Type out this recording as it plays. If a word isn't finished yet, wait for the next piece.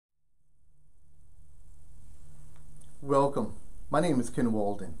Welcome. My name is Ken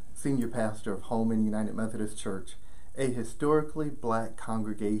Walden, Senior Pastor of Holman United Methodist Church, a historically black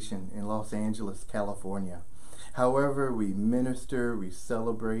congregation in Los Angeles, California. However, we minister, we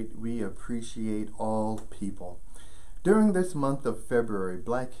celebrate, we appreciate all people. During this month of February,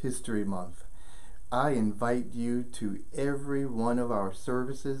 Black History Month, I invite you to every one of our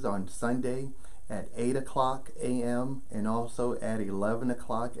services on Sunday at 8 o'clock a.m. and also at 11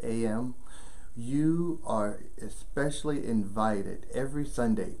 o'clock a.m. You are especially invited every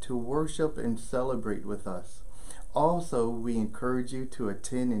Sunday to worship and celebrate with us. Also, we encourage you to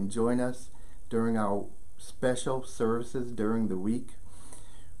attend and join us during our special services during the week.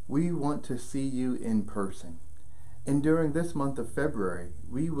 We want to see you in person. And during this month of February,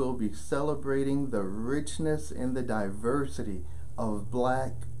 we will be celebrating the richness and the diversity of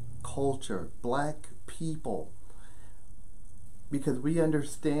black culture, black people. Because we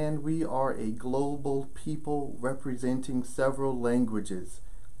understand we are a global people representing several languages,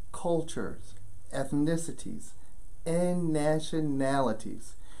 cultures, ethnicities, and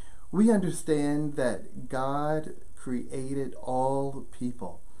nationalities. We understand that God created all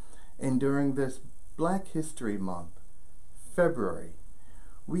people. And during this Black History Month, February,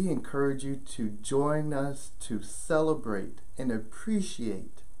 we encourage you to join us to celebrate and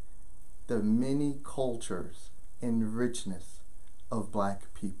appreciate the many cultures and richness of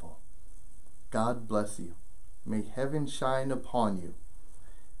black people. God bless you. May heaven shine upon you,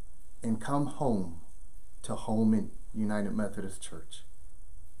 and come home to Holman United Methodist Church.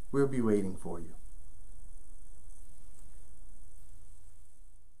 We'll be waiting for you.